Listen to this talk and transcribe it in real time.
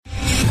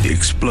The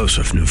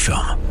explosive new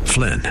film,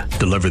 Flynn,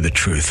 deliver the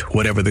truth,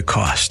 whatever the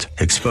cost,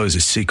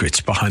 exposes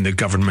secrets behind the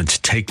government's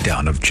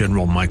takedown of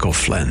General Michael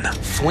Flynn.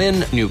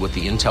 Flynn knew what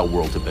the intel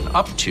world had been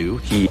up to.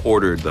 He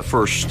ordered the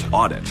first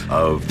audit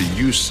of the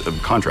use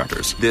of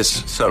contractors.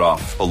 This set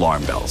off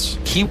alarm bells.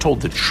 He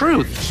told the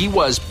truth. He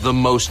was the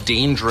most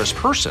dangerous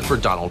person for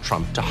Donald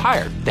Trump to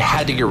hire. They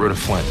had to get rid of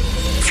Flynn.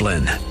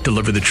 Flynn,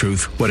 deliver the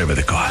truth, whatever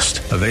the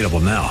cost. Available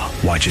now.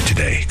 Watch it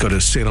today. Go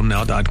to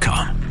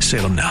salemnow.com.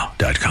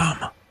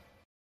 salemnow.com.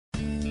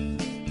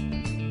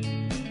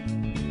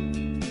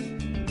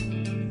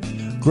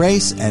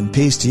 Grace and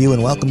peace to you,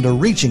 and welcome to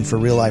Reaching for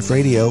Real Life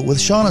Radio with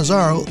Sean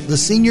Azzaro, the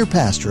senior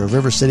pastor of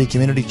River City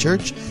Community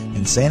Church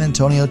in San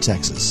Antonio,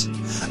 Texas.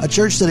 A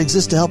church that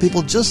exists to help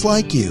people just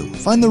like you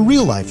find the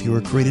real life you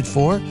were created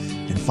for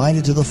and find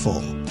it to the full.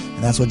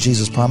 And that's what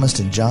Jesus promised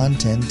in John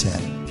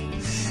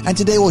 10:10. And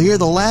today we'll hear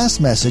the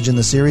last message in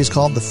the series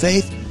called The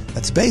Faith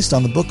that's based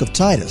on the book of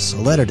Titus, a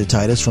letter to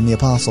Titus from the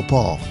Apostle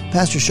Paul.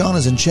 Pastor Sean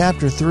is in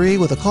chapter 3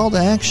 with a call to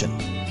action.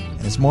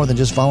 And it's more than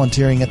just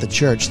volunteering at the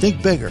church.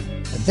 Think bigger.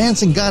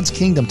 Advancing God's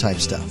kingdom type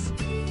stuff.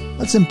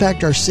 Let's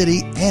impact our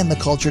city and the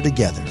culture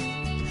together.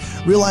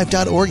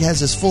 RealLife.org has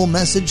this full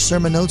message,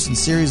 sermon notes, and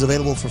series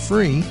available for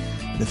free.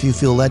 And if you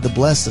feel led to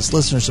bless this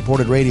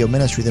listener-supported radio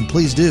ministry, then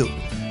please do.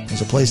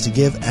 There's a place to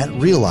give at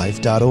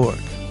RealLife.org.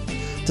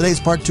 Today's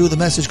part 2 of the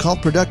message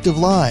called Productive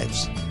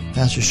Lives.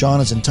 Pastor Sean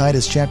is in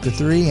Titus chapter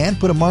 3 and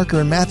put a marker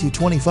in Matthew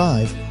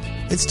 25.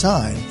 It's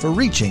time for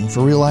Reaching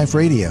for Real Life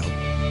Radio.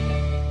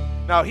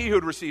 Now he who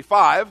had received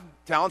 5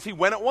 talents, he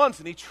went at once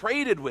and he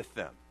traded with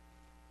them.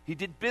 He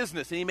did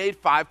business and he made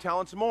 5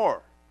 talents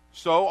more.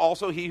 So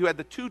also he who had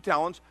the 2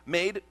 talents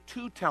made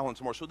 2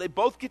 talents more. So they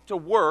both get to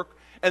work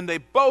and they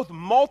both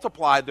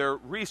multiply their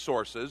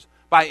resources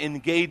by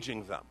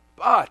engaging them.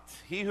 But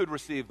he who had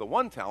received the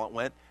 1 talent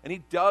went and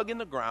he dug in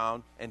the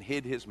ground and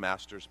hid his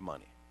master's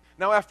money.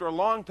 Now after a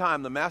long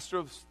time, the master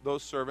of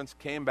those servants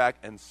came back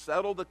and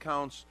settled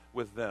accounts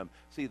with them.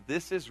 See,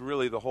 this is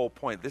really the whole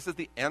point. This is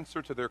the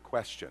answer to their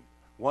question.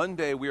 One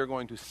day we are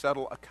going to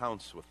settle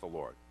accounts with the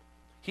Lord.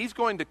 He's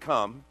going to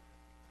come,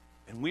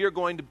 and we are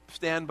going to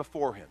stand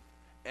before him.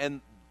 And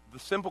the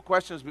simple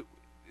question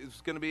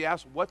is going to be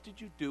asked, what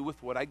did you do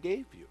with what I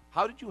gave you?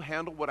 How did you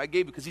handle what I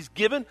gave you? Because he's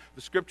given,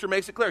 the scripture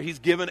makes it clear, he's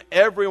given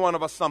every one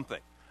of us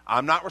something.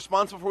 I'm not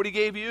responsible for what he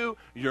gave you.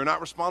 You're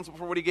not responsible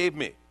for what he gave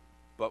me.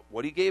 But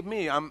what he gave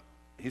me,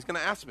 he's going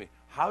to ask me,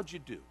 how'd you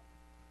do?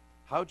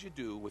 How'd you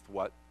do with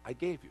what I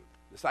gave you?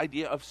 This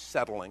idea of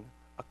settling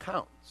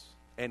accounts.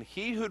 And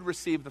he who had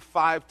received the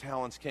 5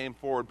 talents came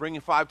forward,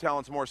 bringing 5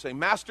 talents more, saying,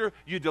 Master,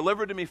 you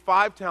delivered to me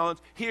 5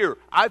 talents. Here,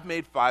 I've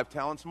made 5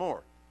 talents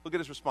more. Look at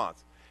his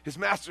response. His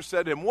master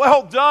said to him,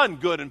 well done,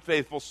 good and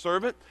faithful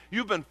servant.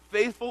 You've been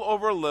faithful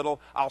over a little.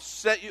 I'll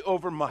set you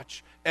over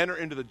much. Enter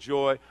into the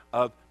joy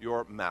of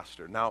your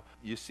master. Now,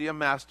 you see a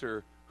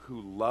master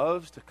who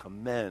loves to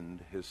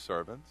commend his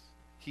servants.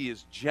 He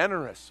is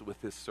generous with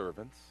his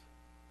servants,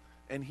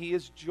 and he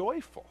is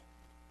joyful.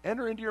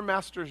 Enter into your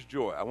master's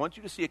joy. I want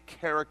you to see a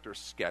character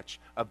sketch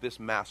of this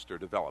master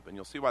develop, and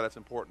you'll see why that's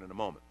important in a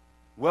moment.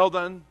 Well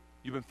done.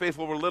 You've been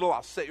faithful over little.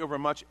 I'll set you over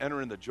much.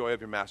 Enter in the joy of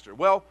your master.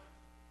 Well,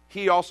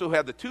 he also who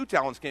had the 2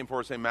 talents came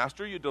forward and said,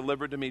 Master, you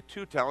delivered to me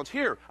 2 talents.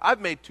 Here,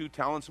 I've made 2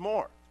 talents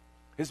more.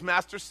 His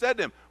master said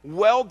to him,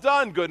 well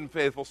done, good and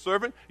faithful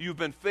servant. You've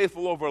been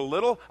faithful over a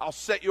little. I'll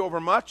set you over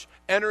much.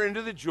 Enter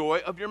into the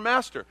joy of your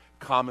master.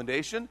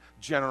 Commendation,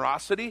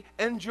 generosity,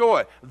 and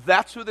joy.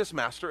 That's who this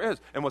master is.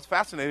 And what's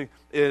fascinating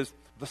is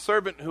the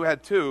servant who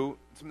had 2,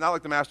 it's not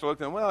like the master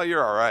looked at him, well,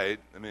 you're all right.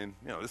 I mean,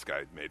 this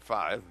guy made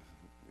 5.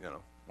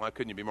 Why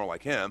couldn't you be more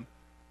like him?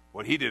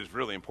 What he did is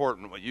really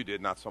important. What you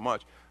did, not so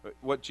much.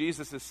 What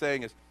Jesus is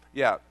saying is,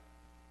 yeah,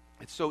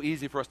 it's so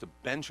easy for us to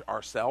bench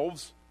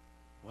ourselves.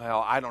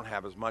 Well, I don't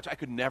have as much. I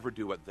could never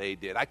do what they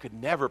did. I could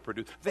never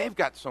produce. They've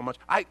got so much.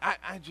 I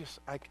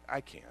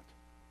can't.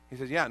 He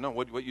says, yeah, no,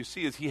 what you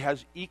see is he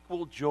has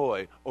equal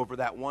joy over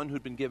that one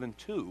who'd been given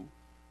 2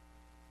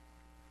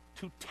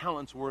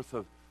 talents worth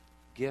of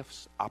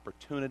gifts,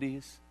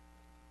 opportunities,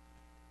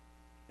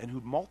 and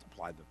who'd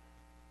multiplied them.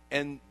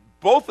 And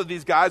both of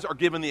these guys are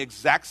given the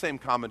exact same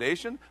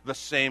commendation, the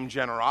same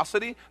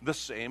generosity, the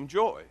same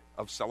joy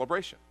of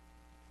celebration.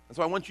 And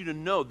so I want you to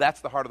know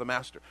that's the heart of the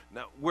master.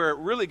 Now, where it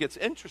really gets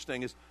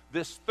interesting is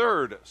this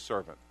 3rd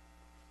servant.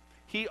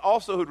 He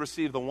also who'd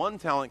received the 1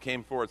 talent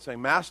came forward saying,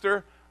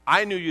 Master,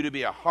 I knew you to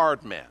be a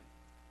hard man,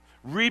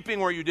 reaping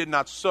where you did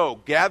not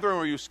sow, gathering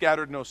where you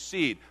scattered no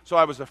seed. So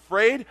I was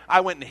afraid. I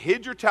went and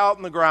hid your talent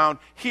in the ground.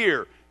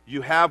 Here,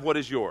 you have what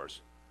is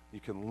yours. You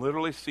can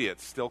literally see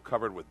it still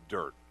covered with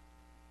dirt.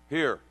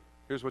 Here's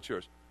what's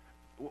yours.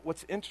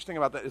 What's interesting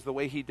about that is the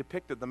way he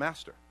depicted the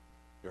master.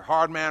 You're a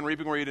hard man,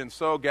 reaping where you didn't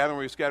sow, gathering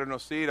where you scattered no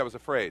seed. I was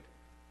afraid.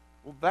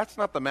 Well, that's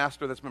not the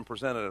master that's been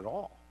presented at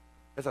all.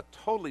 It's a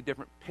totally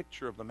different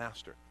picture of the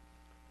master.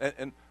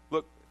 And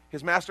look,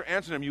 his master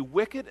answered him, you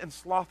wicked and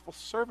slothful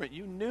servant,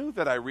 you knew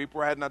that I reap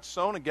where I had not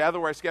sown and gather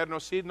where I scattered no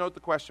seed. Note the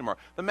question mark.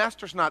 The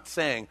master's not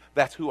saying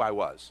that's who I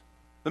was.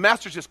 The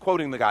master's just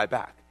quoting the guy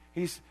back.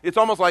 It's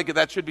almost like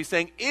that should be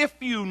saying, if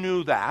you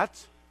knew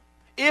that,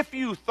 if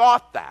you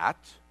thought that,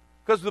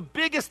 because the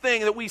biggest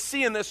thing that we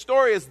see in this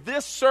story is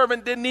this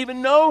servant didn't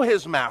even know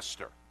his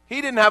master.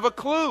 He didn't have a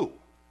clue.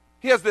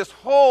 He has this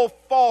whole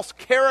false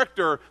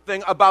character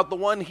thing about the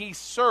one he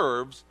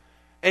serves,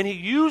 and he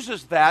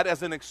uses that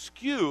as an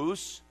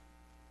excuse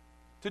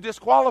to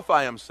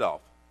disqualify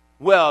himself.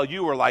 Well,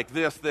 you were like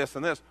this, this,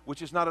 and this,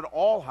 which is not at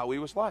all how he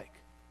was like.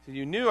 So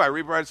you knew I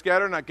reap where I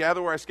scatter, not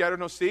gather where I scatter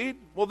no seed?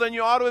 Well, then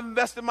you ought to have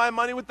invested my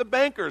money with the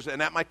bankers,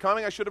 and at my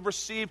coming I should have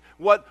received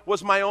what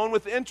was my own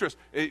with interest.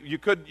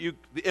 The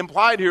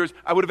implied here is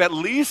I would have at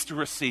least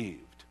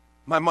received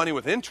my money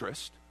with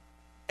interest.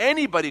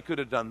 Anybody could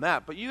have done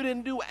that, but you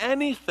didn't do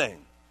anything.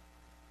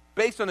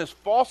 Based on this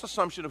false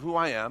assumption of who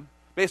I am,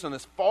 based on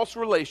this false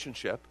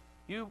relationship,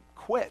 you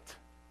quit.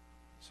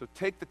 So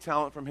take the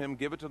talent from him,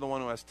 give it to the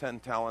one who has 10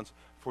 talents.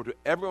 For to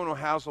everyone who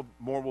has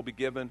more will be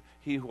given,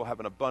 he who will have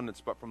an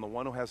abundance. But from the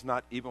one who has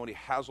not, even what he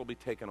has will be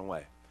taken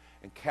away.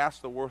 And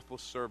cast the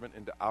worthless servant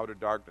into outer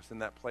darkness. In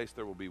that place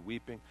there will be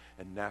weeping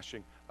and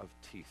gnashing of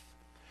teeth.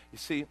 You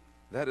see,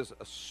 that is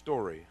a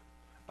story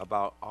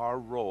about our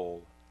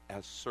role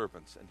as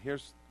servants. And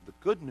here's the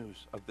good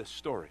news of this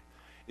story,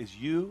 is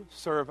you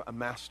serve a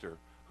master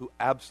who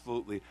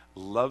absolutely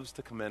loves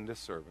to commend his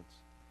servants.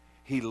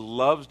 He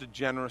loves to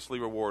generously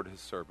reward his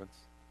servants.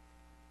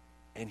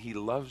 And he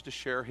loves to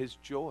share his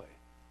joy.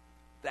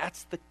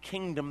 That's the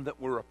kingdom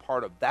that we're a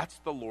part of. That's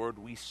the Lord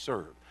we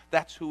serve.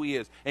 That's who he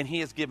is. And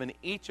he has given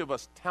each of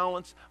us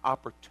talents,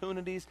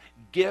 opportunities,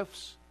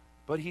 gifts.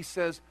 But he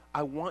says,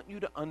 I want you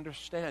to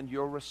understand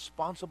you're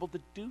responsible to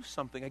do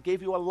something. I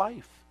gave you a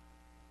life.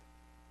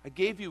 I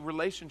gave you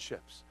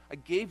relationships. I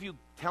gave you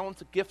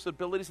talents, gifts,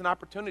 abilities, and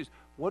opportunities.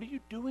 What are you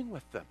doing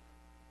with them?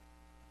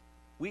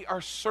 We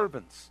are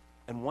servants,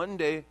 and one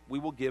day we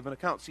will give an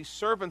account. See,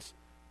 servants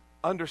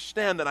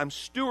understand that I'm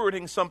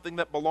stewarding something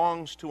that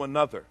belongs to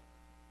another.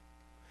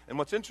 And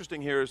what's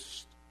interesting here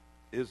is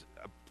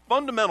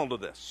fundamental to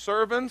this.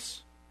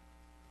 Servants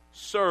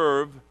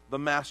serve the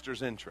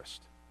master's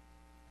interest.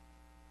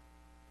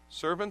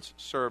 Servants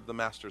serve the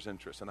master's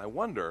interest. And I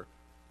wonder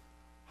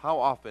how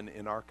often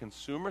in our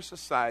consumer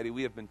society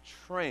we have been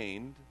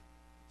trained,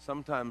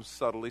 sometimes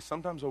subtly,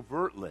 sometimes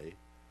overtly,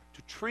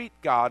 to treat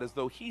God as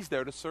though he's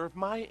there to serve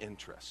my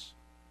interests.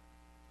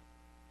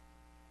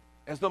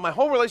 As though my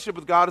whole relationship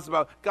with God is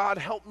about, God,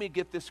 help me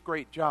get this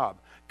great job.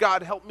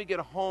 God, help me get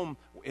a home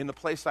in the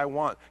place I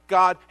want.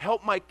 God,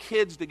 help my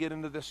kids to get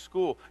into this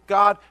school.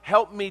 God,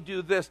 help me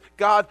do this.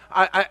 God,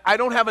 I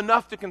don't have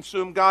enough to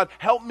consume. God,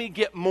 help me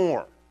get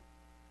more.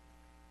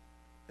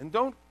 And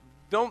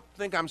don't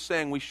think I'm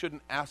saying we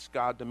shouldn't ask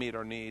God to meet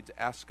our needs,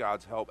 ask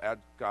God's help, ask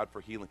God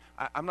for healing.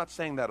 I'm not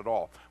saying that at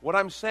all. What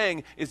I'm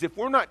saying is if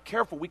we're not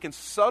careful, we can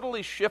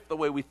subtly shift the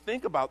way we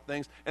think about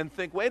things and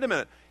think, wait a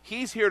minute,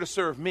 he's here to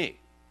serve me.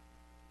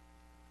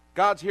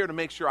 God's here to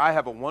make sure I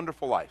have a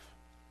wonderful life,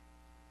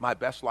 my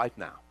best life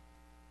now.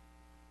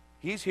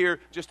 He's here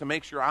just to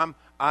make sure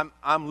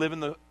I'm living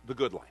the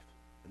good life.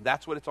 And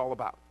that's what it's all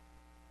about.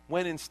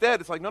 When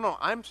instead, it's like, no,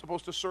 I'm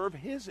supposed to serve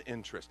his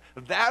interest.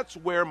 That's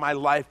where my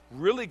life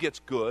really gets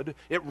good.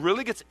 It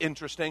really gets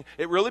interesting.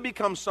 It really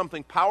becomes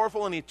something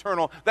powerful and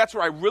eternal. That's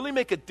where I really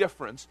make a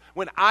difference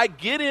when I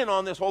get in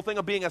on this whole thing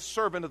of being a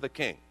servant of the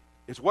king.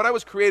 It's what I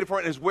was created for,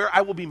 and it's where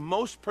I will be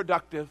most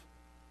productive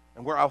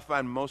and where I'll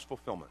find most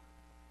fulfillment.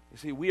 You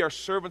see, we are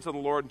servants of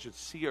the Lord and should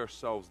see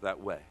ourselves that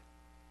way.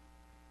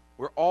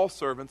 We're all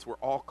servants. We're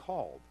all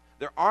called.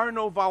 There are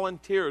no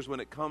volunteers when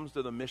it comes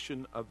to the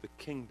mission of the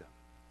kingdom.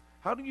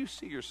 How do you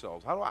see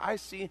yourselves? How do I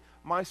see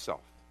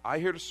myself? I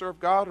here to serve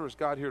God, or is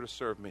God here to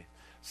serve me?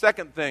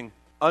 Second thing,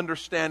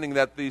 understanding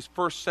that these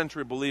first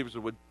century believers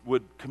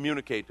would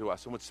communicate to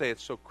us and would say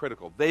it's so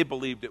critical. They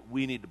believed it.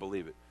 We need to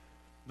believe it.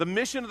 The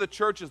mission of the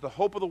church is the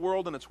hope of the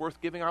world, and it's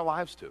worth giving our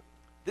lives to.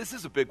 This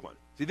is a big one.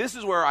 See, this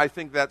is where I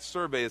think that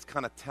survey is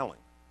kind of telling.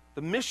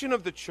 The mission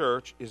of the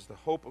church is the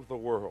hope of the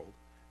world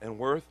and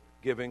worth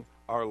giving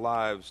our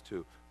lives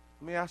to.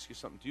 Let me ask you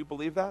something. Do you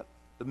believe that?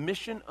 The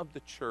mission of the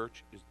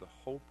church is the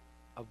hope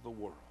of the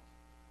world.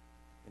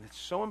 And it's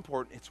so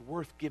important, it's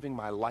worth giving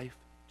my life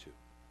to.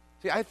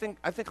 See, I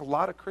think a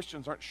lot of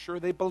Christians aren't sure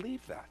they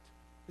believe that.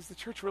 Is the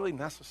church really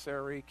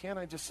necessary? Can't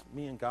I just,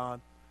 me and God?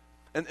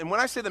 And when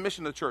I say the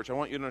mission of the church, I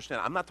want you to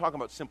understand, I'm not talking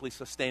about simply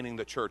sustaining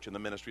the church and the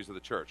ministries of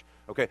the church.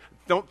 Okay?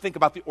 Don't think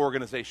about the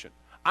organization.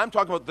 I'm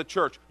talking about the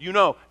church. You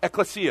know,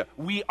 ecclesia.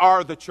 We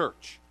are the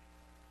church.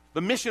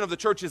 The mission of the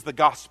church is the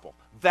gospel.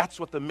 That's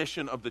what the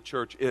mission of the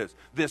church is.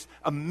 This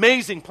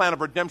amazing plan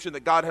of redemption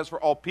that God has for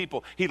all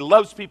people. He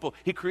loves people.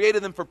 He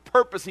created them for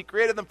purpose. He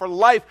created them for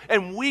life.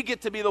 And we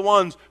get to be the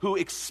ones who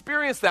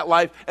experience that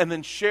life and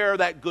then share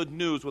that good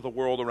news with the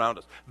world around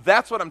us.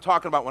 That's what I'm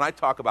talking about when I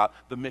talk about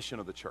the mission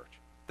of the church.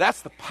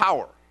 That's the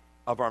power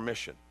of our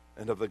mission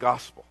and of the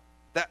gospel.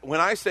 That when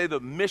I say the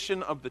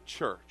mission of the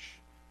church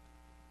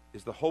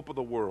is the hope of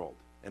the world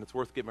and it's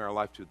worth giving our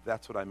life to,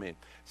 that's what I mean.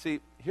 See,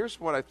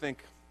 here's what I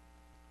think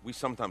we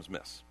sometimes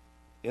miss.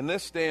 In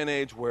this day and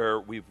age where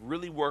we've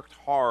really worked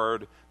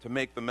hard to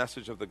make the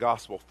message of the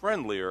gospel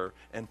friendlier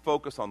and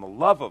focus on the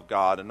love of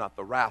God and not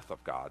the wrath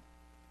of God,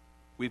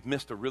 we've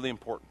missed a really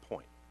important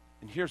point.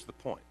 And here's the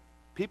point.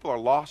 People are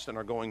lost and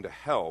are going to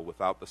hell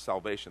without the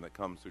salvation that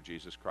comes through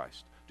Jesus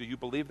Christ. Do you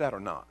believe that or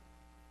not?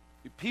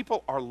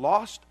 People are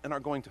lost and are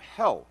going to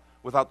hell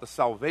without the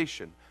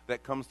salvation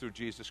that comes through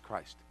Jesus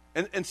Christ.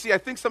 And see, I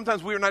think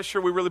sometimes we are not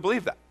sure we really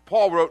believe that.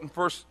 Paul wrote in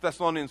 1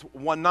 Thessalonians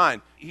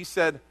 1:9, he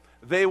said,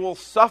 they will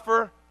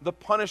suffer the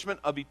punishment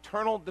of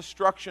eternal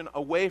destruction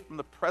away from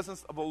the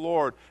presence of the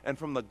Lord and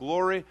from the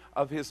glory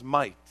of his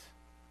might.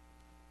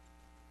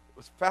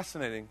 What's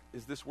fascinating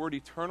is this word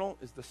eternal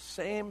is the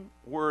same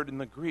word in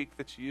the Greek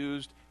that's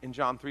used in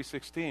John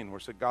 3:16, where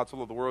it said, God so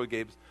loved the world, he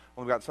gave his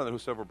only begotten Son, that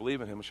whosoever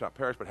believe in him shall not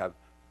perish but have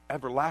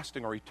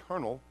everlasting or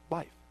eternal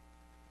life.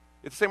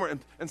 It's the same word.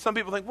 And some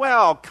people think,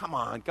 well, come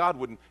on, it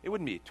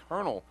wouldn't be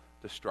eternal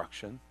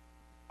destruction.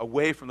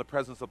 Away from the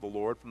presence of the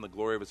Lord, from the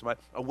glory of his might,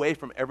 away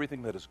from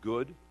everything that is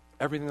good,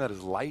 everything that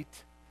is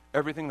light,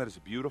 everything that is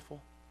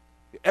beautiful.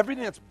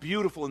 Everything that's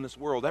beautiful in this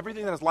world,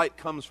 everything that is light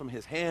comes from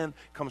his hand,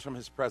 comes from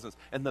his presence.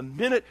 And the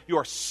minute you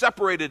are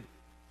separated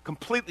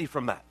completely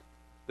from that,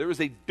 there is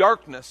a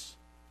darkness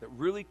that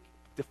really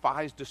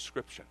defies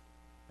description.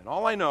 And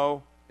all I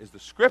know is the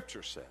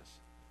Scripture says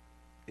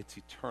it's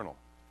eternal.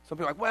 Some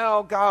people are like,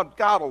 well,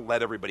 God will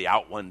let everybody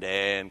out one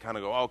day and kind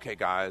of go, okay,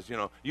 guys,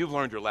 you've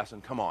learned your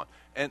lesson, come on.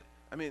 And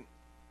I mean,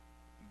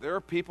 there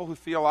are people who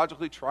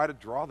theologically try to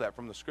draw that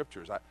from the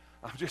Scriptures.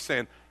 I'm just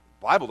saying,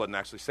 the Bible doesn't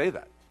actually say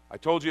that. I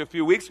told you a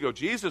few weeks ago,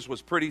 Jesus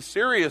was pretty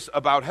serious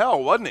about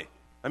hell, wasn't he?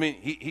 I mean,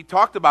 he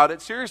talked about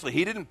it seriously.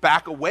 He didn't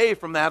back away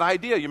from that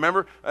idea. You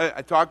remember,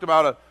 I talked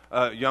about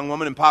a young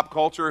woman in pop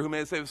culture who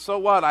may say, so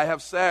what, I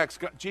have sex,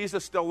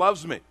 Jesus still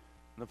loves me.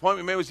 And the point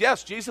we made was,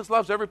 yes, Jesus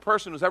loves every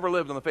person who's ever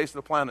lived on the face of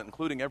the planet,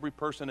 including every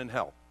person in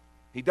hell.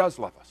 He does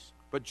love us.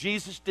 But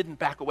Jesus didn't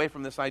back away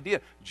from this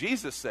idea.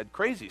 Jesus said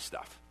crazy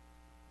stuff.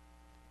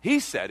 He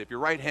said, if your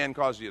right hand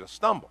causes you to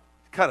stumble,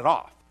 cut it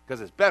off,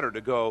 because it's better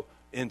to go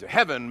into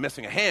heaven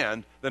missing a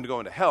hand than to go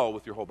into hell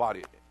with your whole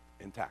body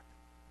intact.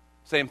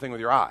 Same thing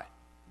with your eye.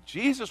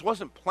 Jesus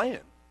wasn't playing.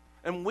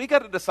 And we got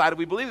to decide if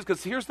we believe this,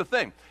 because here's the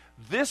thing.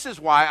 This is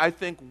why I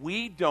think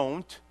we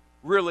don't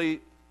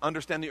really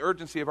understand the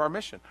urgency of our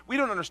mission. We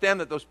don't understand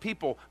that those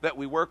people that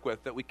we work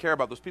with, that we care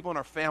about, those people in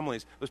our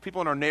families, those people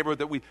in our neighborhood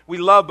that we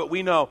love, but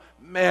we know,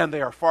 man,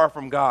 they are far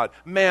from God.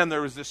 Man,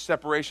 there is this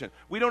separation.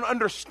 We don't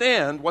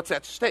understand what's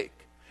at stake.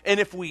 And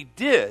if we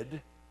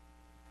did,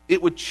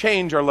 it would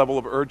change our level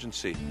of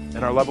urgency and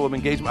our level of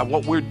engagement of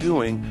what we're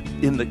doing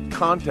in the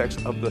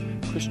context of the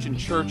Christian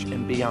church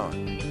and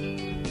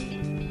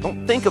beyond.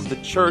 Don't think of the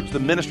church, the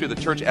ministry of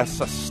the church, as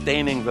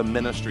sustaining the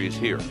ministries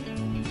here.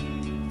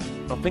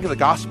 Don't think of the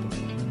gospel,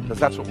 because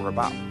that's what we're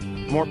about.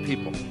 More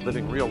people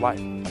living real life,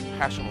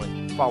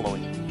 passionately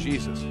following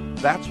Jesus.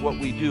 That's what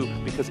we do,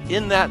 because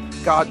in that,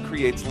 God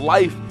creates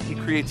life, he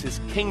creates his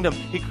kingdom,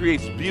 he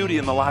creates beauty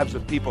in the lives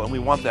of people, and we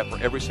want that for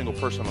every single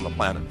person on the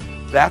planet.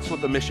 That's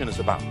what the mission is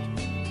about.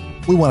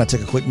 We want to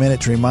take a quick minute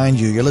to remind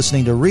you you're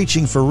listening to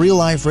Reaching for Real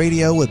Life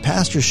Radio with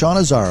Pastor Sean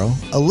Azzaro,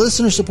 a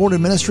listener-supported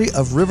ministry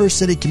of River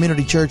City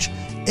Community Church,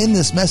 in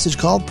this message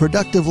called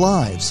Productive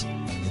Lives.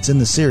 It's in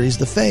the series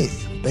The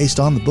Faith, based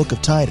on the book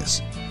of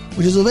Titus,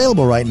 which is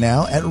available right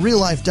now at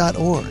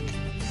reallife.org.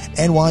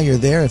 And while you're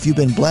there, if you've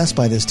been blessed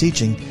by this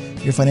teaching,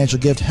 your financial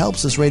gift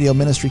helps this radio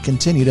ministry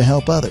continue to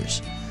help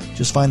others.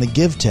 Just find the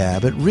Give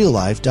tab at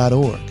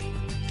reallife.org.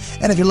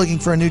 And if you're looking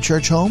for a new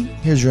church home,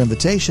 here's your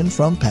invitation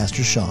from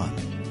Pastor Sean.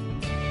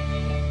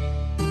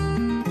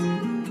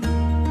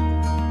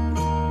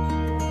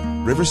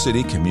 River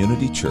City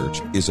Community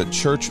Church is a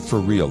church for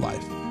real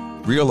life.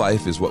 Real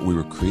life is what we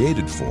were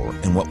created for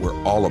and what we're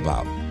all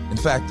about. In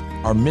fact,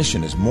 our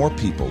mission is more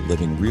people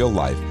living real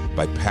life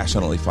by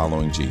passionately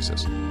following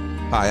Jesus.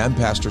 Hi, I'm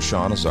Pastor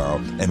Sean Azzaro,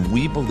 and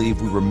we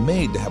believe we were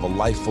made to have a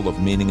life full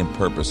of meaning and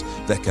purpose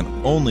that can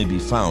only be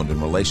found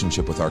in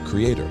relationship with our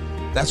Creator.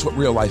 That's what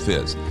real life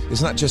is.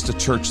 It's not just a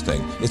church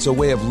thing. It's a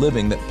way of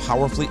living that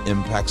powerfully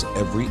impacts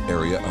every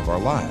area of our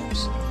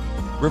lives.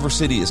 River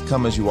City is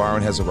come as you are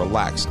and has a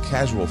relaxed,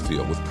 casual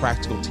feel with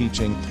practical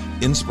teaching,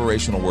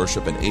 inspirational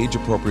worship, and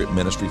age-appropriate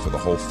ministry for the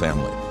whole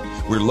family.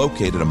 We're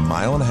located a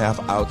mile and a half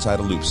outside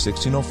of Loop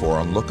 1604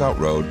 on Lookout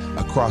Road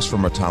across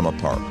from Retama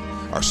Park.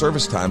 Our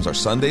service times are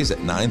Sundays at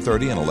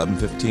 9:30 and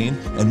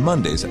 11:15 and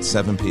Mondays at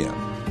 7 p.m.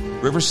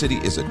 River City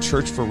is a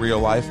church for real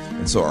life,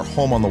 and so our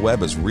home on the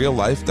web is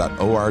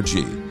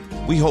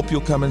reallife.org. We hope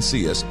you'll come and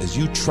see us as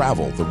you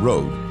travel the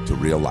road to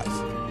real life.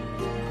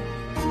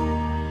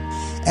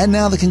 And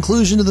now the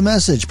conclusion to the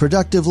message,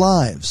 Productive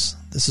Lives.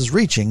 This is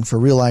Reaching for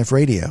Real Life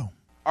Radio.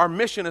 Our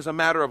mission is a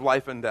matter of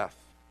life and death.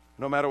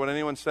 No matter what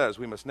anyone says,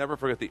 we must never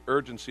forget the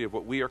urgency of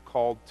what we are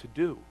called to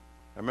do.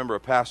 I remember a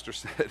pastor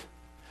said,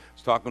 I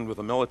was talking with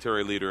a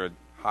military leader, a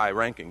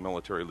high-ranking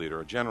military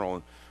leader, a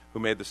general, who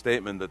made the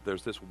statement that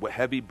there's this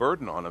heavy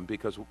burden on him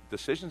because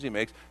decisions he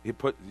makes,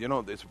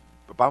 it's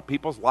about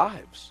people's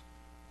lives.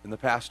 And the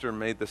pastor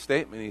made the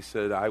statement, he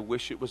said, I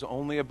wish it was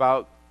only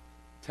about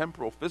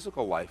temporal,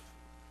 physical life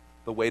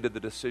the weight of the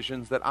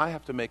decisions that I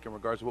have to make in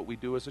regards to what we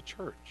do as a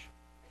church.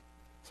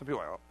 Some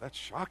people are like, oh, that's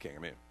shocking. I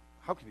mean,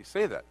 how can he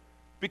say that?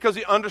 Because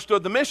he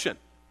understood the mission.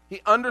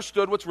 He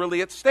understood what's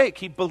really at stake.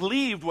 He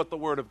believed what the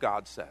Word of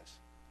God says.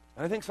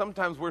 And I think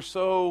sometimes we're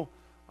so,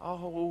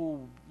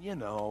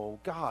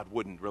 God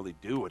wouldn't really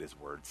do what His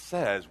Word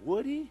says,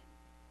 would He?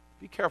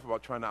 Be careful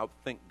about trying to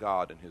outthink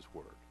God and His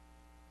Word.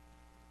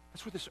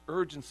 That's where this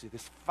urgency,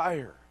 this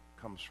fire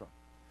comes from.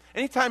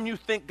 Anytime you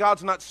think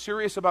God's not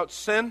serious about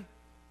sin,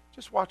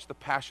 just watch The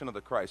Passion of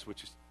the Christ,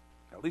 which is,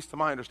 at least to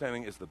my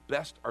understanding, is the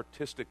best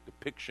artistic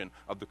depiction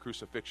of the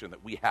crucifixion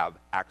that we have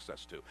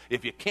access to.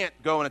 If you can't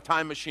go in a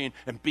time machine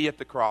and be at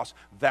the cross,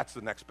 that's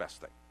the next best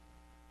thing.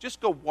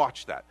 Just go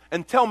watch that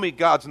and tell me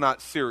God's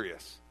not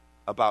serious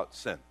about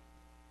sin.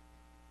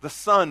 The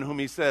Son whom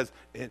He says,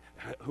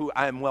 who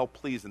I am well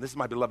pleased, and this is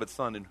my beloved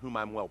Son in whom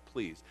I am well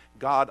pleased.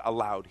 God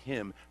allowed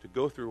Him to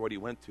go through what He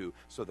went to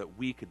so that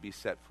we could be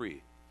set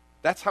free.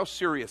 That's how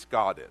serious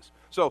God is.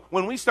 So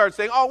when we start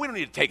saying, we don't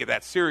need to take it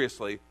that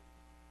seriously,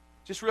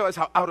 just realize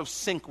how out of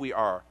sync we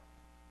are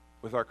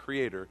with our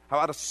Creator, how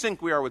out of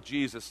sync we are with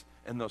Jesus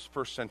and those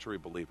first century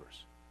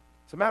believers.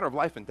 It's a matter of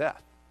life and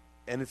death,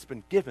 and it's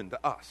been given to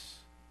us.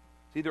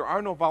 See, there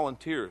are no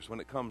volunteers when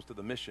it comes to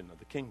the mission of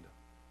the kingdom.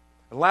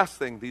 The last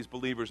thing these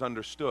believers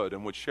understood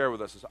and would share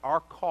with us is our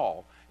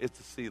call is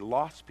to see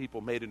lost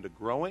people made into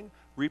growing,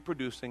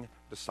 reproducing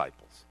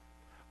disciples.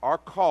 Our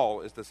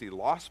call is to see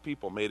lost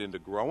people made into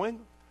growing,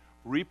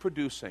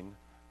 reproducing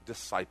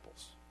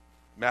disciples.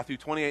 Matthew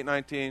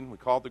 28:19, we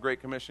call it the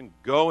Great Commission,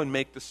 go and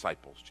make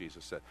disciples,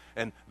 Jesus said.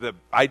 And the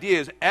idea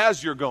is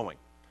as you're going.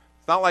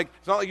 It's not like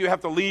you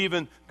have to leave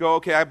and go,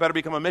 okay, I better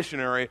become a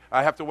missionary,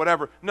 I have to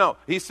whatever. No,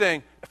 He's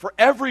saying for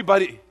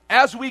everybody,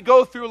 as we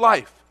go through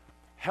life,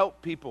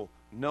 help people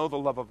know the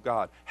love of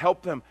God.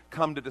 Help them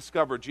come to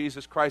discover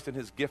Jesus Christ and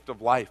His gift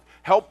of life.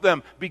 Help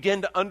them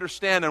begin to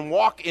understand and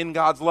walk in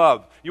God's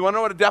love. You want to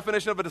know what a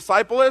definition of a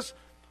disciple is?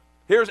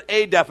 Here's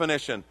a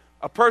definition.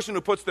 A person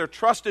who puts their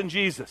trust in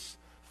Jesus,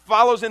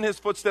 follows in His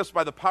footsteps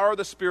by the power of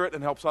the Spirit,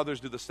 and helps others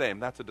do the same.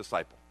 That's a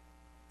disciple.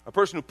 A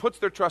person who puts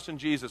their trust in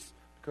Jesus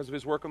because of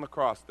His work on the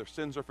cross, their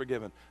sins are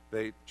forgiven.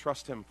 They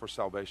trust Him for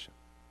salvation.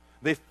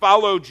 They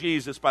follow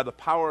Jesus by the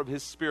power of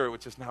His Spirit,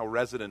 which is now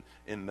resident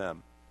in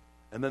them.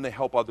 And then they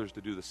help others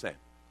to do the same.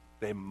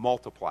 They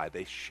multiply.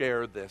 They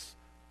share this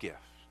gift.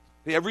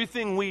 See,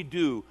 everything we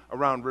do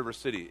around River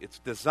City, it's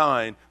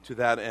designed to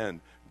that end.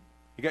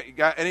 You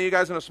got any of you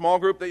guys in a small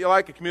group that you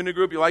like, a community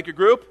group? You like your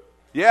group?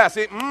 Yeah,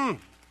 see,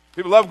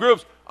 people love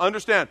groups.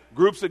 Understand,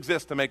 groups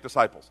exist to make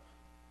disciples.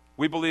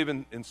 We believe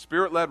in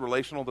spirit-led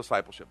relational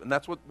discipleship, and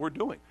that's what we're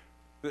doing.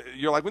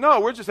 You're like, well, no,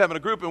 we're just having a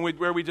group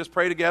where we just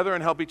pray together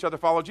and help each other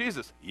follow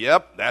Jesus.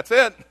 Yep, that's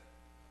it.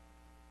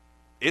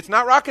 It's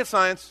not rocket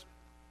science.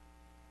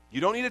 You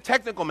don't need a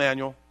technical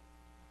manual.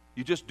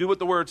 You just do what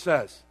the Word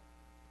says.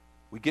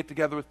 We get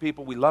together with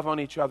people, we love on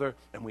each other,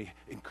 and we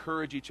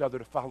encourage each other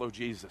to follow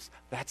Jesus.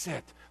 That's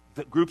it.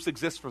 The groups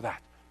exist for that.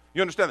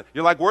 You understand that?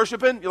 You like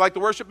worshiping? You like the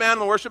worship band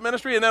and the worship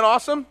ministry? Isn't that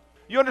awesome?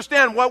 You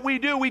understand what we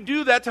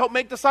do that to help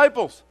make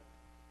disciples.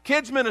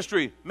 Kids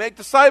ministry, make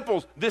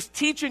disciples. This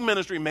teaching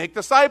ministry, make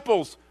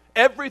disciples.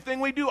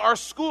 Everything we do, our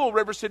school,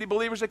 River City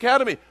Believers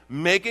Academy,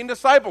 making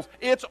disciples.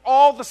 It's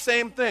all the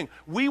same thing.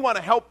 We want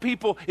to help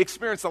people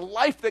experience the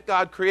life that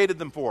God created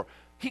them for.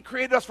 He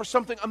created us for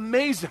something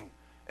amazing.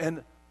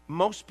 And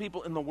most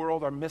people in the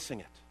world are missing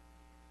it.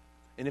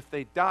 And if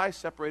they die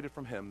separated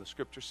from Him, the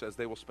Scripture says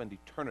they will spend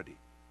eternity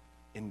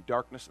in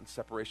darkness and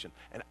separation.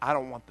 And I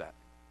don't want that.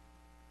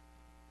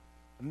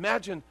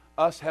 Imagine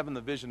us having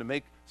the vision to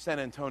make San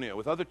Antonio,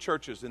 with other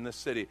churches in this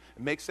city,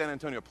 and make San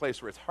Antonio a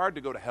place where it's hard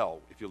to go to hell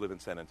if you live in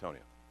San Antonio.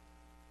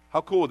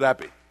 How cool would that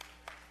be?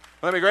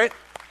 Wouldn't that be great?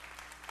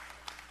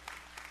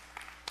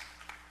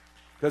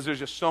 Because there's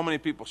just so many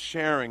people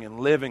sharing and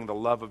living the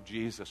love of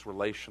Jesus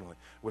relationally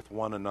with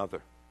one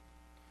another.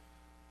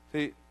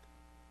 See,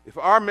 if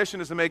our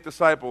mission is to make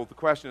disciples, the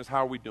question is,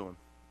 how are we doing?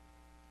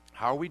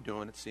 How are we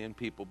doing at seeing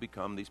people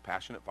become these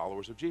passionate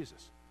followers of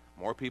Jesus?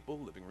 More people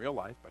living real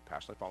life by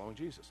passionately following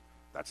Jesus.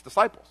 That's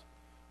disciples.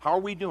 How are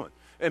we doing?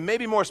 And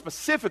maybe more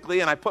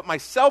specifically, and I put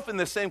myself in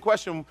this same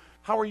question,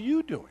 how are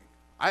you doing?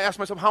 I ask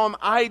myself, how am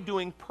I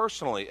doing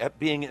personally at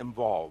being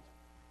involved?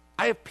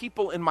 I have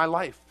people in my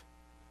life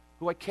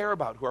who I care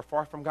about who are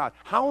far from God.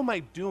 How am I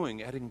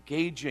doing at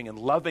engaging and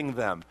loving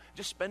them?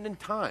 Just spending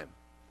time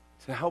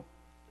to help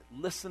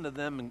listen to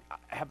them and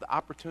have the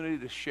opportunity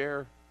to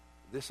share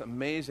this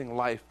amazing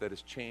life that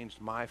has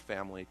changed my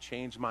family,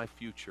 changed my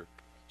future,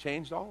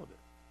 changed all of it.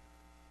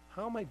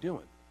 How am I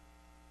doing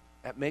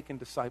at making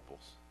disciples?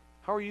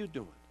 How are you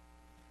doing?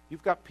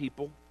 You've got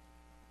people.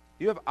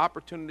 You have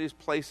opportunities,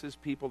 places,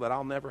 people that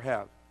I'll never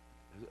have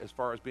as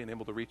far as being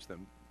able to reach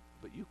them,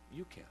 but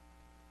you can.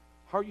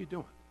 How are you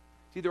doing?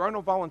 See, there are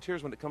no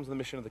volunteers when it comes to the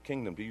mission of the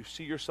kingdom. Do you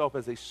see yourself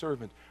as a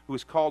servant who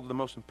is called to the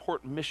most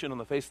important mission on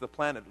the face of the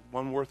planet,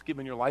 one worth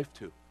giving your life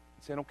to? And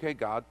saying, okay,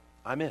 God,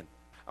 I'm in.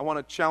 I want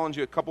to challenge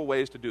you a couple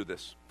ways to do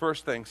this.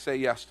 First thing, say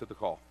yes to the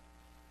call.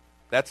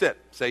 That's it.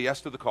 Say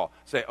yes to the call.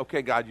 Say,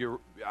 okay, God,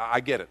 I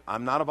get it.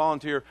 I'm not a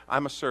volunteer.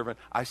 I'm a servant.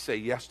 I say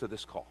yes to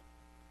this call.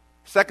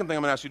 Second thing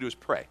I'm going to ask you to do is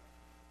pray.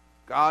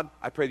 God,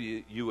 I pray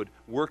that you would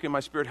work in my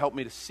spirit, help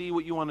me to see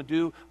what you want to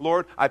do.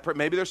 Lord, I pray,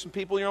 maybe there's some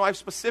people in your life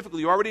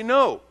specifically you already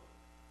know.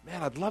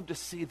 Man, I'd love to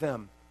see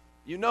them.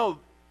 You know,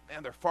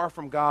 man, they're far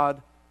from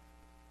God.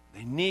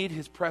 They need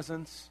his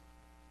presence.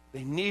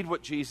 They need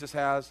what Jesus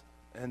has.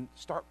 And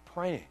start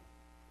praying.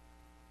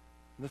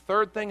 And the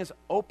third thing is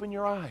open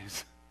your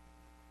eyes.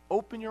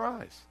 Open your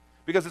eyes.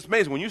 Because it's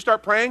amazing. When you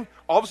start praying,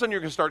 all of a sudden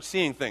you're going to start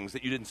seeing things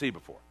that you didn't see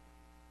before.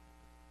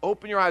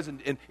 Open your eyes,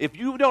 and if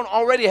you don't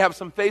already have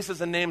some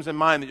faces and names in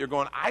mind that you're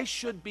going, I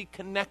should be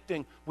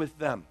connecting with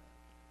them.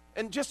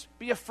 And just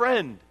be a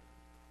friend.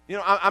 You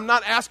know, I'm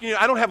not asking you,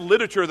 I don't have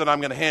literature that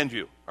I'm going to hand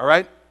you, all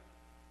right?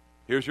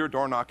 Here's your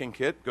door knocking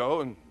kit.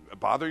 Go and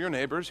bother your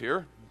neighbors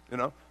here, you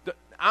know.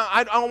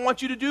 I don't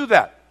want you to do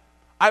that.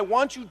 I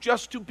want you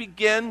just to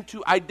begin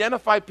to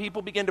identify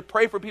people, begin to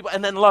pray for people,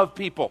 and then love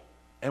people.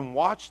 And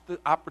watch the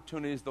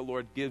opportunities the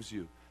Lord gives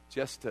you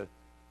just to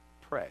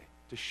pray,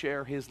 to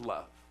share his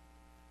love.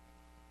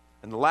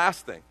 And the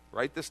last thing,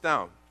 write this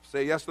down.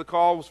 Say yes to the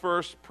call was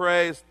first,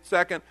 pray is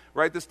second.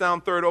 Write this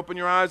down. Third, open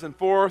your eyes. And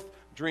fourth,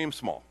 dream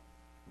small.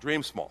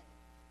 Dream small.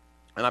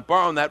 And I'm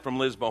borrowing that from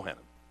Liz Bohannon.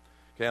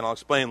 Okay, and I'll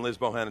explain Liz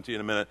Bohannon to you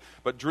in a minute.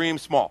 But dream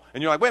small.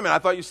 And you're like, wait a minute, I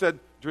thought you said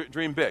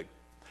dream big.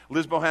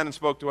 Liz Bohannon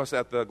spoke to us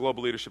at the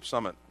Global Leadership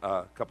Summit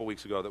a couple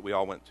weeks ago that we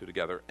all went to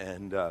together.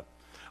 And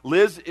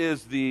Liz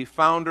is the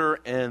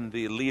founder and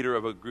the leader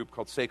of a group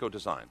called Seiko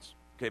Designs.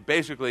 Okay,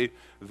 basically,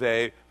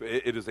 it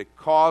is a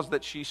cause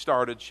that she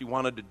started. She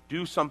wanted to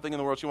do something in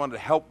the world. She wanted to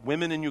help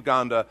women in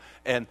Uganda,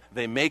 and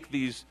they make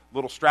these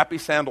little strappy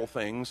sandal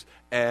things,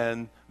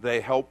 and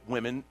they help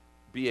women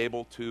be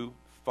able to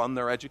fund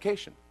their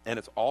education. And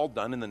it's all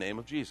done in the name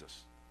of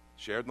Jesus,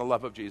 shared in the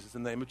love of Jesus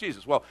in the name of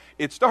Jesus. Well,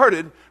 it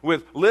started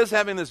with Liz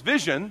having this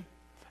vision,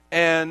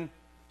 and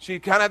she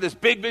kind of had this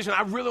big vision.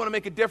 I really want to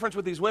make a difference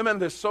with these women.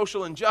 There's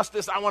social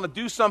injustice. I want to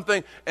do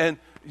something. And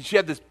she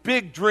had this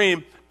big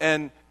dream.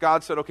 And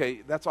God said,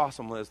 okay, that's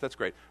awesome, Liz. That's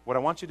great. What I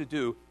want you to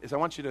do is I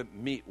want you to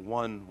meet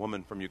one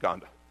woman from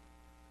Uganda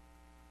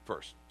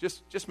first.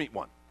 Just meet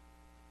one.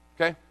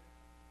 Okay?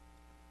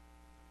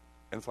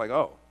 And it's like,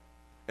 oh.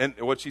 And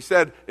what she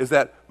said is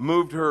that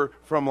moved her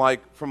from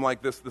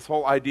this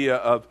whole idea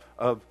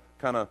of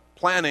kind of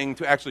planning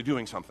to actually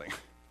doing something.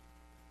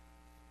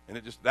 And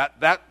it just,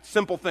 that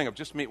simple thing of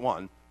just meet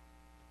one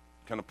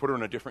kind of put her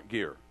in a different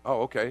gear.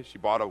 Oh, okay. She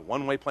bought a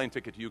one-way plane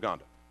ticket to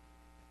Uganda.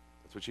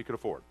 That's what she could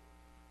afford.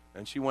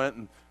 And she went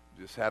and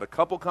just had a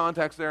couple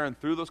contacts there, and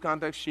through those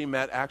contacts she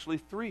met actually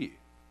 3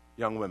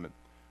 young women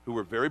who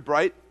were very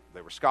bright.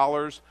 They were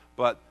scholars,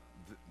 but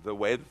the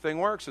way the thing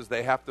works is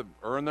they have to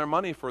earn their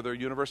money for their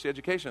university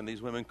education.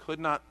 These women could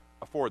not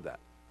afford that.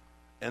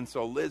 And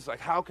so Liz's like,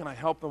 how can I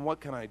help them? What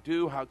can I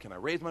do? How can I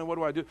raise money? What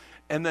do I do?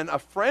 And then a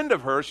friend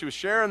of hers, she was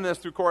sharing this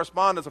through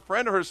correspondence, a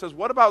friend of hers says,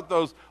 what about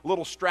those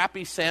little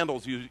strappy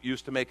sandals you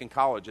used to make in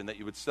college and that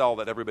you would sell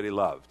that everybody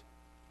loved?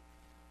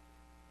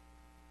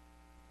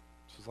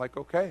 She's like,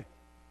 okay.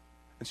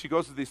 And she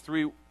goes to these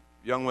 3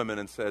 young women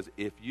and says,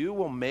 if you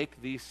will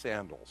make these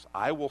sandals,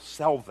 I will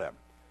sell them.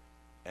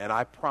 And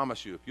I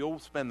promise you, if you'll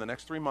spend the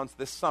next 3 months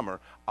this summer,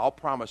 I'll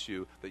promise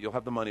you that you'll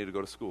have the money to go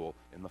to school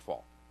in the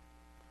fall.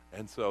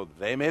 And so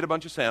they made a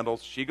bunch of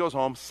sandals. She goes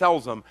home,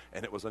 sells them,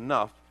 and it was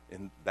enough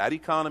in that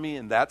economy,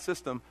 in that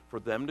system, for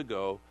them to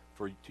go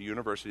to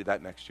university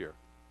that next year.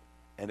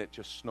 And it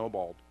just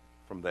snowballed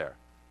from there.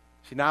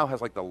 She now has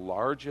like the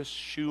largest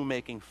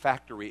shoemaking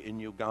factory in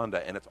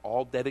Uganda, and it's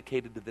all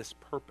dedicated to this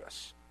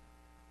purpose.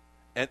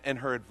 And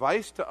her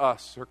advice to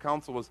us, her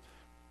counsel was,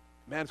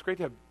 man, it's great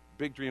to have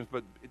big dreams,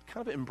 but it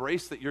kind of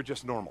embrace that you're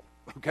just normal.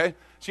 Okay?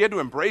 She had to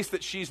embrace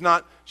that she's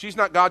not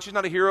God, she's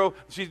not a hero.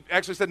 She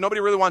actually said nobody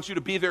really wants you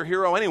to be their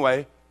hero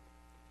anyway.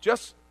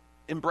 Just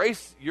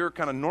embrace your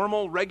kind of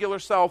normal, regular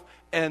self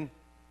and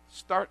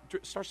start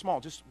small,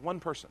 just one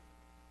person.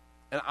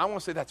 And I want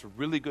to say that's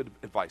really good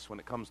advice when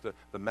it comes to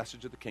the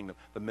message of the kingdom,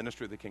 the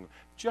ministry of the kingdom.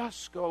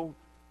 Just go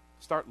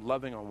start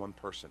loving on one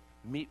person.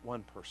 Meet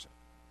one person.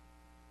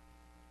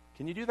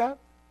 Can you do that?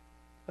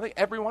 I think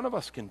every one of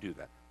us can do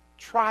that.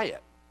 Try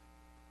it.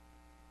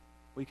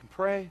 We can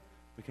pray.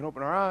 We can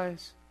open our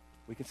eyes.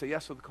 We can say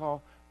yes to the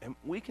call. And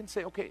we can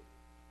say, okay,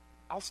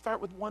 I'll start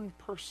with one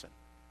person.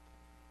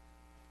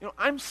 You know,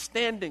 I'm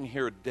standing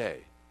here today.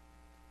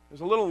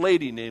 There's a little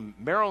lady named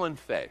Marilyn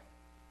Fay.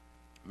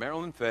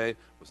 Marilyn Fay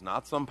was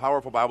not some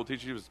powerful Bible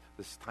teacher. She was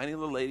this tiny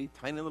little lady,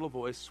 tiny little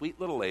voice, sweet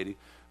little lady.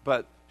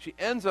 But she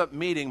ends up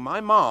meeting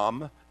my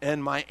mom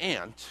and my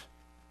aunt,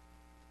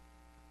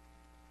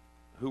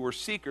 who were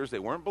seekers. They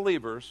weren't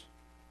believers.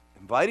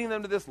 Inviting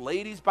them to this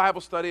ladies'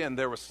 Bible study, and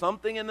there was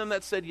something in them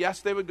that said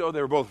yes, they would go.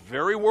 They were both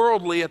very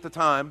worldly at the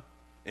time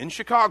in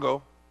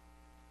Chicago.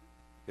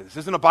 This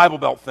isn't a Bible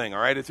Belt thing,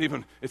 all right? It's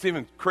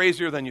even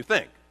crazier than you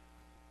think.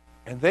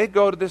 And they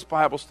go to this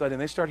Bible study,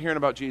 and they start hearing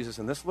about Jesus,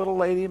 and this little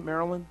lady,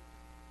 Marilyn,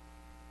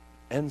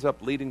 ends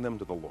up leading them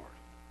to the Lord.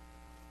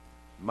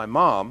 My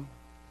mom,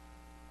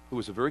 who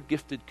was a very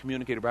gifted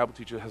communicator, Bible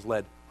teacher, has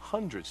led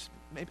hundreds,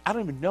 maybe, I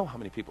don't even know how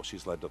many people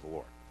she's led to the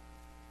Lord.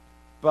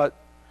 But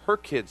her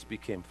kids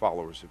became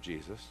followers of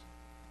Jesus.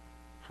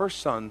 Her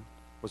son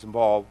was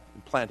involved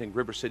in planting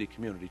River City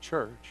Community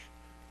Church.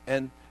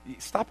 And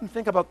stop and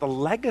think about the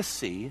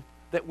legacy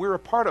that we're a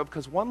part of,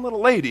 because one little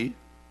lady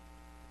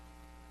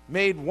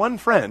made one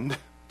friend,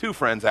 two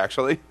friends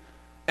actually,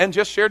 and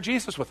just shared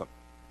Jesus with them.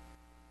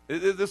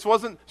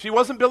 She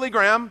wasn't Billy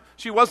Graham.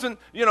 She wasn't,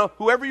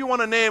 whoever you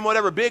want to name,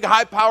 whatever, big,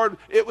 high-powered.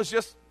 It was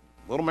just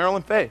little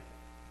Marilyn Faye,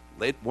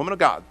 late woman of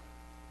God,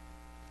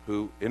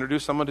 who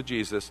introduced someone to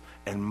Jesus.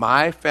 And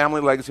my family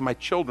legacy, my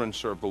children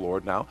serve the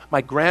Lord now. My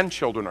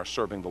grandchildren are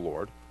serving the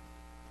Lord.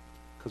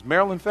 Because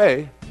Marilyn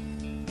Faye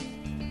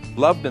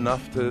loved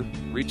enough to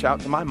reach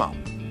out to my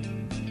mom,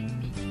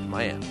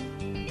 my aunt.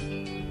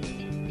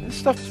 This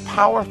stuff is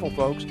powerful,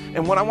 folks.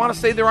 And what I want to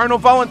say, there are no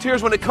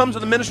volunteers when it comes to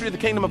the ministry of the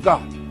kingdom of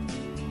God.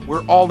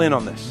 We're all in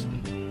on this.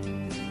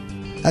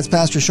 That's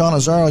Pastor Sean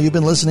Azzaro. You've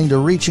been listening to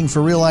Reaching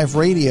for Real Life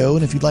Radio,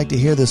 and if you'd like to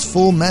hear this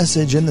full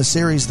message in the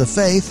series The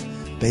Faith,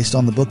 based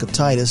on the book of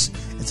Titus,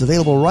 it's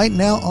available right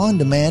now on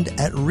demand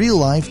at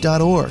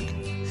reallife.org.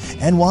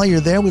 And while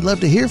you're there, we'd love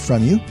to hear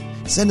from you.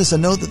 Send us a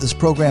note that this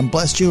program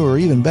blessed you, or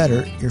even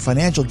better, your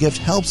financial gift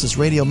helps this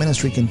radio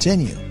ministry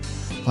continue.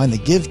 Find the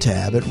Give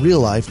tab at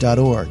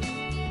reallife.org.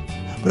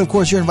 But of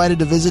course, you're invited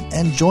to visit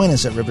and join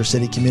us at River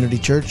City Community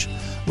Church,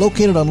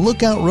 located on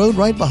Lookout Road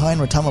right behind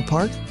Rotama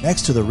Park,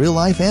 next to the Real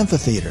Life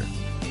Amphitheater.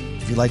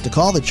 If you'd like to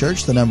call the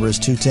church, the number is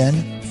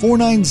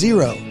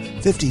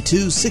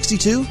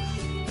 210-490-5262.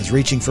 As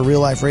Reaching for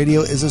Real Life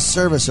Radio is a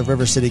service of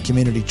River City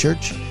Community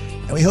Church,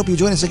 and we hope you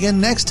join us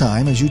again next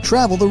time as you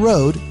travel the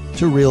road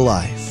to real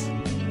life.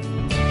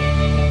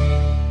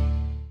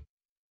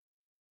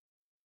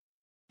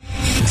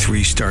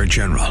 Three-star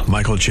General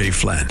Michael J.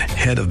 Flynn,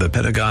 head of the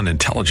Pentagon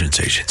Intelligence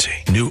Agency,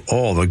 knew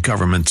all the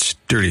government's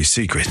dirty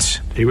secrets.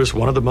 He was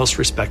one of the most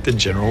respected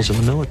generals in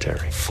the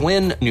military.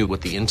 Flynn knew what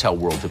the intel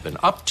world had been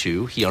up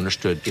to. He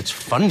understood its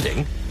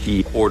funding.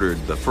 He ordered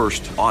the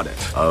first audit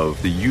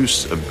of the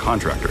use of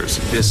contractors.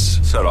 This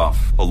set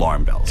off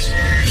alarm bells.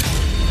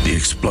 The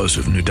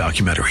explosive new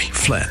documentary,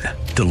 Flynn,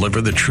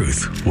 Deliver the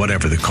Truth,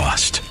 Whatever the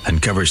Cost,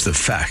 uncovers the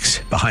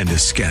facts behind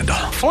this scandal.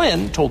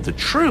 Flynn told the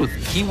truth.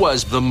 He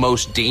was the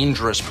most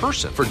dangerous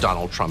person for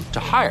Donald Trump to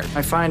hire.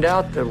 I find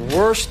out the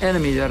worst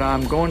enemy that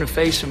I'm going to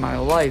face in my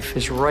life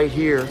is right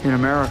here in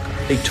America.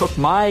 They took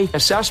my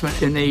assessment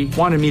and they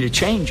wanted me to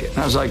change it. And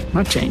I was like, I'm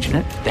not changing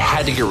it. They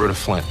had to get rid of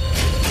Flynn.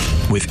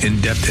 With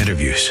in-depth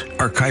interviews,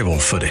 archival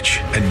footage,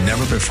 and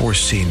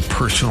never-before-seen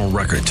personal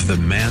records of the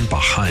man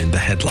behind the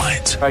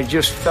headlines. I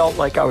just felt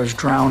like I was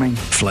drowning.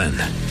 Flynn,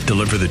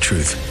 Deliver the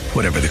Truth,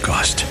 Whatever the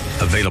Cost.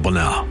 Available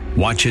now.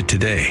 Watch it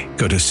today.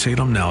 Go to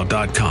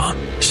salemnow.com.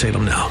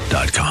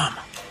 salemnow.com.